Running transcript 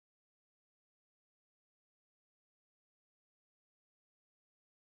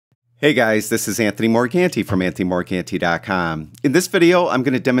Hey guys, this is Anthony Morganti from AnthonyMorganti.com. In this video, I'm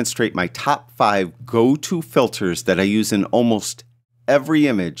going to demonstrate my top 5 go-to filters that I use in almost every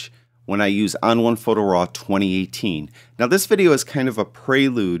image when I use On1 Photo RAW 2018. Now this video is kind of a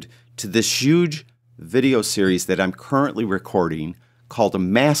prelude to this huge video series that I'm currently recording called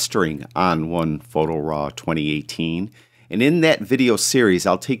Mastering On1 Photo RAW 2018. And in that video series,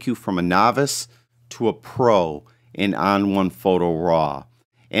 I'll take you from a novice to a pro in On1 Photo RAW.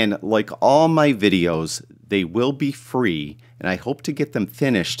 And like all my videos, they will be free, and I hope to get them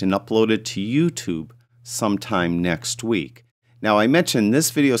finished and uploaded to YouTube sometime next week. Now, I mentioned this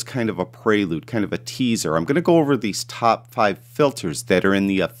video is kind of a prelude, kind of a teaser. I'm going to go over these top 5 filters that are in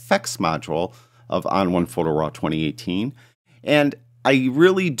the effects module of On1 Photo RAW 2018. And I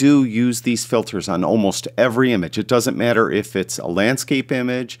really do use these filters on almost every image. It doesn't matter if it's a landscape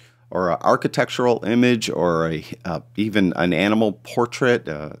image, or an architectural image, or even an animal portrait.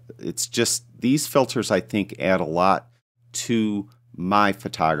 It's just these filters I think add a lot to my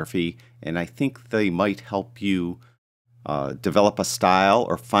photography, and I think they might help you develop a style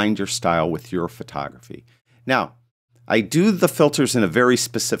or find your style with your photography. Now, I do the filters in a very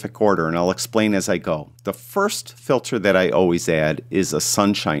specific order, and I'll explain as I go. The first filter that I always add is a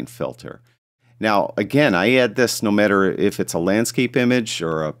sunshine filter. Now, again, I add this no matter if it's a landscape image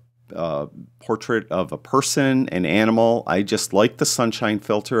or a portrait of a person, an animal. I just like the sunshine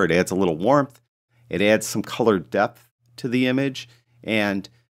filter. It adds a little warmth. It adds some color depth to the image. And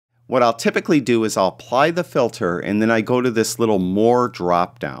what I'll typically do is I'll apply the filter, and then I go to this little more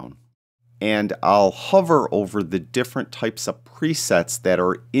drop down, and I'll hover over the different types of presets that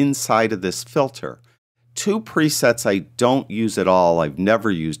are inside of this filter. 2 presets I don't use at all, I've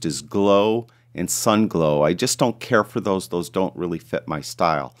never used, is glow and sun glow. I just don't care for those. Those don't really fit my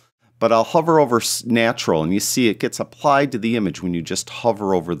style. But I'll hover over natural, and you see it gets applied to the image when you just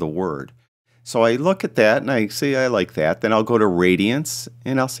hover over the word. So I look at that and I say I like that. Then I'll go to radiance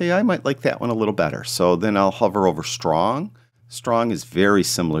and I'll say I might like that one a little better. So then I'll hover over strong. Strong is very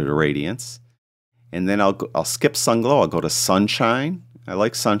similar to radiance. And then I'll skip sun glow. I'll go to sunshine. I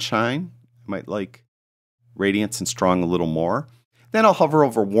like sunshine. I might like radiance and strong a little more. Then I'll hover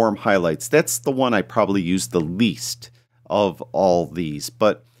over warm highlights. That's the one I probably use the least of all these.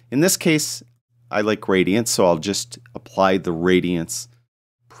 But in this case, I like radiance, so I'll just apply the radiance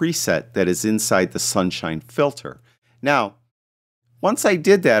preset that is inside the sunshine filter. Now, once I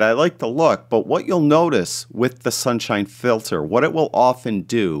did that, I like the look, but what you'll notice with the sunshine filter, what it will often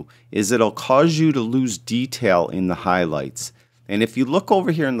do is it'll cause you to lose detail in the highlights. And if you look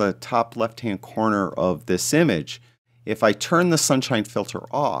over here in the top left-hand corner of this image, if I turn the sunshine filter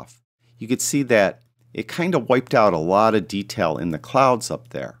off, you can see that it kind of wiped out a lot of detail in the clouds up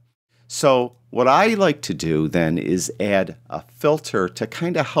there. So what I like to do then is add a filter to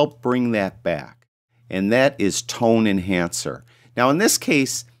kind of help bring that back, and that is tone enhancer. Now in this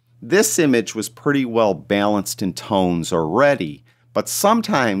case, this image was pretty well balanced in tones already, but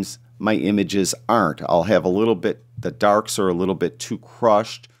sometimes my images aren't. I'll have a little bit, the darks are a little bit too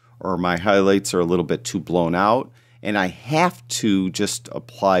crushed, or my highlights are a little bit too blown out, and I have to just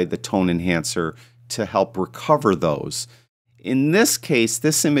apply the tone enhancer to help recover those. In this case,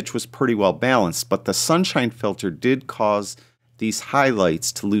 this image was pretty well balanced, but the sunshine filter did cause these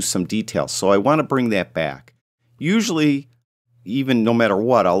highlights to lose some detail, so I want to bring that back. Usually, even no matter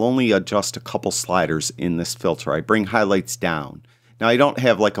what, I'll only adjust a couple sliders in this filter. I bring highlights down. Now, I don't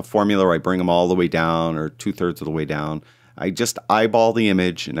have like a formula where I bring them all the way down or 2/3 of the way down. I just eyeball the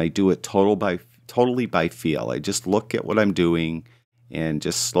image, and I do it totally by feel. I just look at what I'm doing and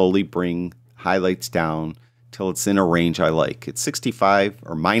just slowly bring highlights down till it's in a range I like. It's 65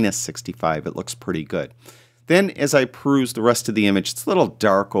 or minus 65. It looks pretty good. Then as I peruse the rest of the image, it's a little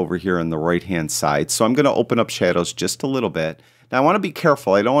dark over here on the right-hand side, so I'm going to open up shadows just a little bit. Now I want to be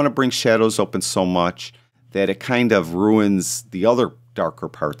careful. I don't want to bring shadows open so much that it kind of ruins the other darker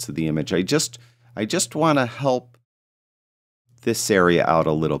parts of the image. I just want to help this area out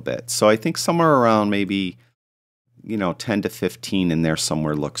a little bit. So I think somewhere around maybe 10 to 15 in there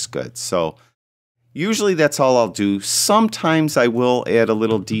somewhere looks good. So usually that's all I'll do. Sometimes I will add a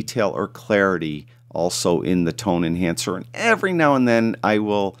little detail or clarity also in the tone enhancer, and every now and then I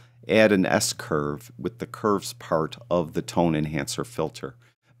will add an S-curve with the curves part of the tone enhancer filter.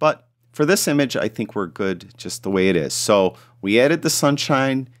 But for this image, I think we're good just the way it is. So we added the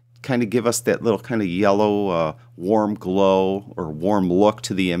sunshine, kind of give us that little kind of yellow warm glow or warm look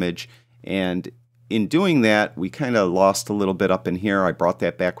to the image, and in doing that, we kind of lost a little bit up in here. I brought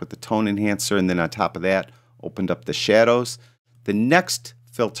that back with the tone enhancer, and then on top of that, opened up the shadows. The next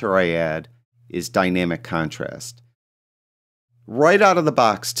filter I add is dynamic contrast. right out of the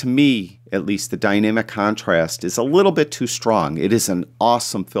box, to me, at least, the dynamic contrast is a little bit too strong. It is an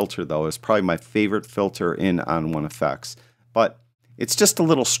awesome filter, though. It's probably my favorite filter in On1 Effects. But it's just a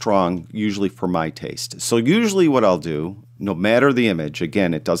little strong, usually for my taste. So usually what I'll do, no matter the image,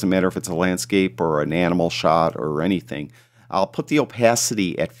 again, it doesn't matter if it's a landscape or an animal shot or anything, I'll put the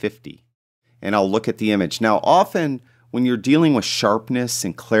opacity at 50. And I'll look at the image. Now, often when you're dealing with sharpness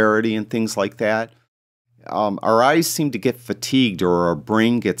and clarity and things like that, our eyes seem to get fatigued, or our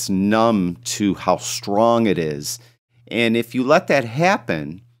brain gets numb to how strong it is. And if you let that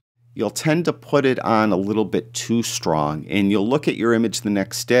happen, you'll tend to put it on a little bit too strong. And you'll look at your image the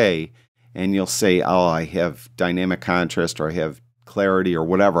next day and you'll say, oh, I have dynamic contrast, or I have clarity, or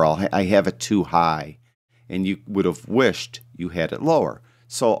whatever. I have it too high. And you would have wished you had it lower.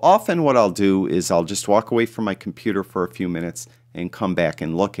 So often what I'll do is I'll just walk away from my computer for a few minutes and come back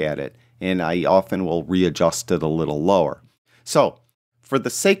and look at it. And I often will readjust it a little lower. So for the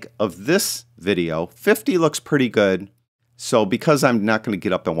sake of this video, 50 looks pretty good. So because I'm not going to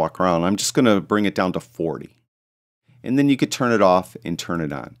get up and walk around, I'm just going to bring it down to 40. And then you could turn it off and turn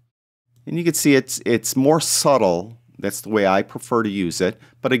it on. And you can see it's more subtle. That's the way I prefer to use it.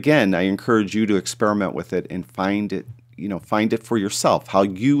 But again, I encourage you to experiment with it and find it, find it for yourself, how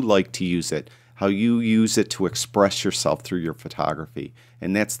you like to use it, how you use it to express yourself through your photography.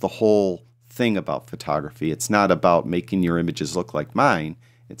 And that's the whole thing about photography. It's not about making your images look like mine.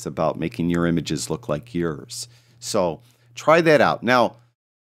 It's about making your images look like yours. So try that out. Now,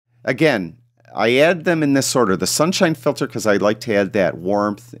 again, I add them in this order. The sunshine filter, because I like to add that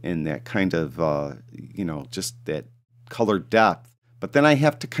warmth and that kind of, just that color depth. But then I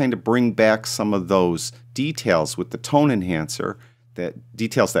have to kind of bring back some of those details with the tone enhancer, that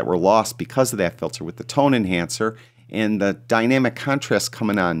details that were lost because of that filter with the tone enhancer. And the dynamic contrast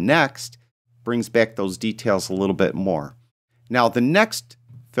coming on next brings back those details a little bit more. Now, the next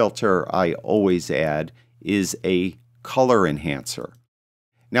filter I always add is a color enhancer.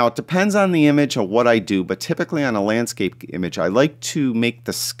 Now, it depends on the image or what I do, but typically on a landscape image, I like to make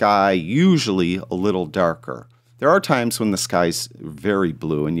the sky usually a little darker. There are times when the sky's very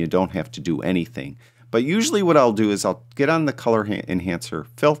blue and you don't have to do anything. But usually what I'll do is I'll get on the color enhancer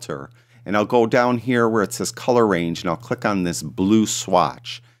filter, and I'll go down here where it says color range, and I'll click on this blue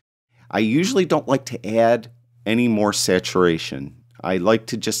swatch. I usually don't like to add any more saturation. I like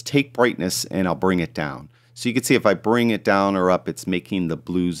to just take brightness and I'll bring it down. So you can see if I bring it down or up, it's making the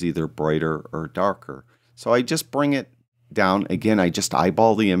blues either brighter or darker. So I just bring it down. Again, I just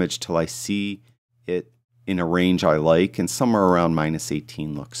eyeball the image till I see it in a range I like, and somewhere around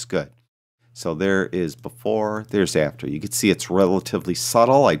 -18 looks good. So there is before, there's after. You can see it's relatively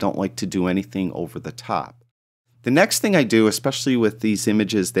subtle. I don't like to do anything over the top. The next thing I do, especially with these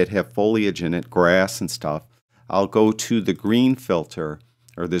images that have foliage in it, grass and stuff, I'll go to the green filter,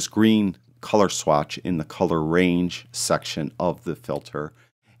 or this green color swatch in the color range section of the filter.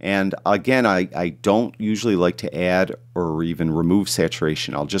 And again, I don't usually like to add or even remove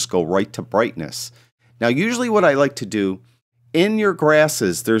saturation. I'll just go right to brightness. Now, usually what I like to do, in your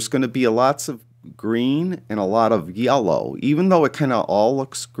grasses, there's going to be lots of green and a lot of yellow. Even though it kind of all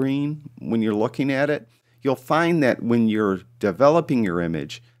looks green when you're looking at it, you'll find that when you're developing your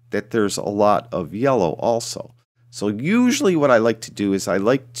image, that there's a lot of yellow also. So usually what I like to do is I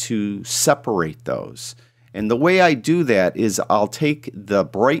like to separate those. And the way I do that is I'll take the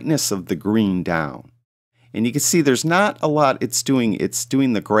brightness of the green down. And you can see there's not a lot it's doing. It's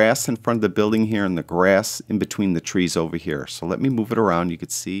doing the grass in front of the building here and the grass in between the trees over here. So let me move it around, you can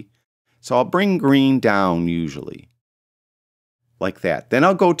see. So I'll bring green down usually, like that. Then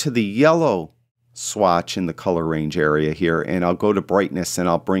I'll go to the yellow swatch in the color range area here, and I'll go to brightness and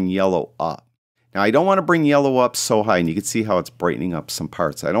I'll bring yellow up. Now, I don't want to bring yellow up so high, and you can see how it's brightening up some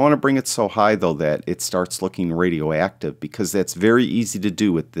parts. I don't want to bring it so high, though, that it starts looking radioactive, because that's very easy to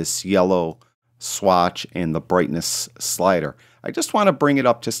do with this yellow swatch and the brightness slider. I just want to bring it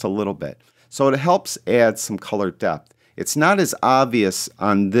up just a little bit. So it helps add some color depth. It's not as obvious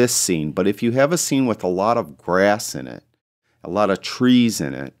on this scene, but if you have a scene with a lot of grass in it, a lot of trees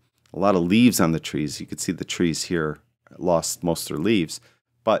in it, a lot of leaves on the trees, you can see the trees here lost most of their leaves,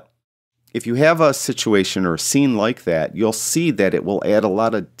 but if you have a situation or a scene like that, you'll see that it will add a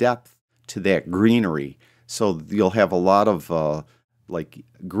lot of depth to that greenery. So you'll have a lot of like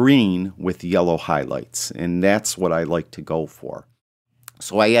green with yellow highlights, and that's what I like to go for.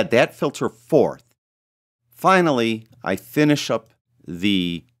 So I add that filter fourth. Finally, I finish up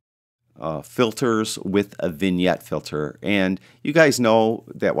the filters with a vignette filter. And you guys know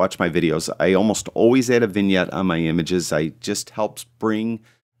that watch my videos, I almost always add a vignette on my images. I just helps bring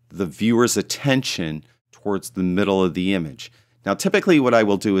the viewer's attention towards the middle of the image. Now typically what I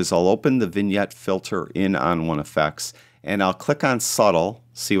will do is I'll open the vignette filter in On1 Effects and I'll click on Subtle,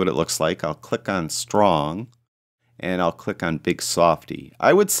 see what it looks like. I'll click on Strong and I'll click on Big Softy.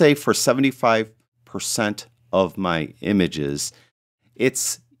 I would say for 75% of my images,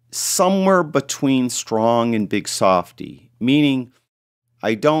 it's somewhere between Strong and Big Softy, meaning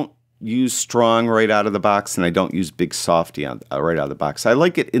I don't use Strong right out of the box and I don't use Big Softy right out of the box. I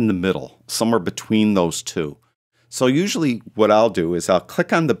like it in the middle, somewhere between those two. So usually what I'll do is I'll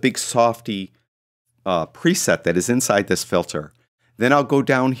click on the Big Softy preset that is inside this filter. Then I'll go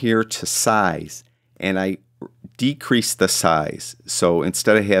down here to size and I decrease the size. So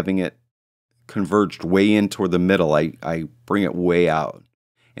instead of having it converged way in toward the middle, I bring it way out.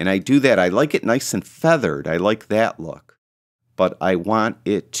 And I do that. I like it nice and feathered. I like that look. But I want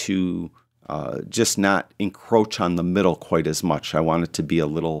it to just not encroach on the middle quite as much. I want it to be a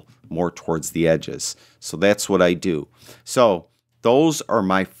little more towards the edges. So that's what I do. So those are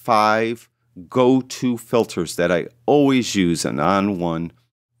my 5 go-to filters that I always use in On1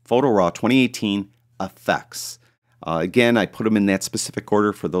 Photo RAW 2018 effects. Again, I put them in that specific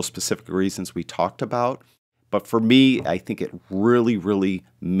order for those specific reasons we talked about. But for me, I think it really, really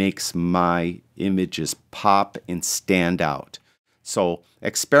makes my images pop and stand out. So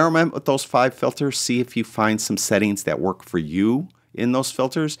experiment with those 5 filters. See if you find some settings that work for you in those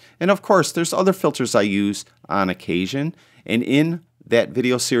filters. And of course, there's other filters I use on occasion. And in that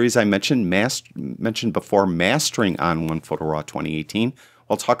video series I mentioned before, Mastering On1 Photo RAW 2018,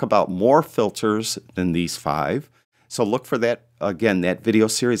 I'll talk about more filters than these 5. So look for that, again, that video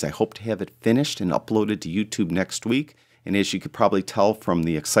series. I hope to have it finished and uploaded to YouTube next week. And as you could probably tell from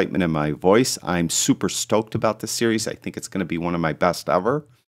the excitement in my voice, I'm super stoked about this series. I think it's going to be one of my best ever.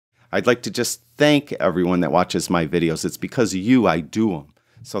 I'd like to just thank everyone that watches my videos. It's because of you I do them.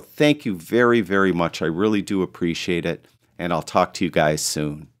 So thank you very, very much. I really do appreciate it. And I'll talk to you guys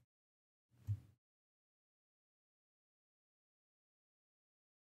soon.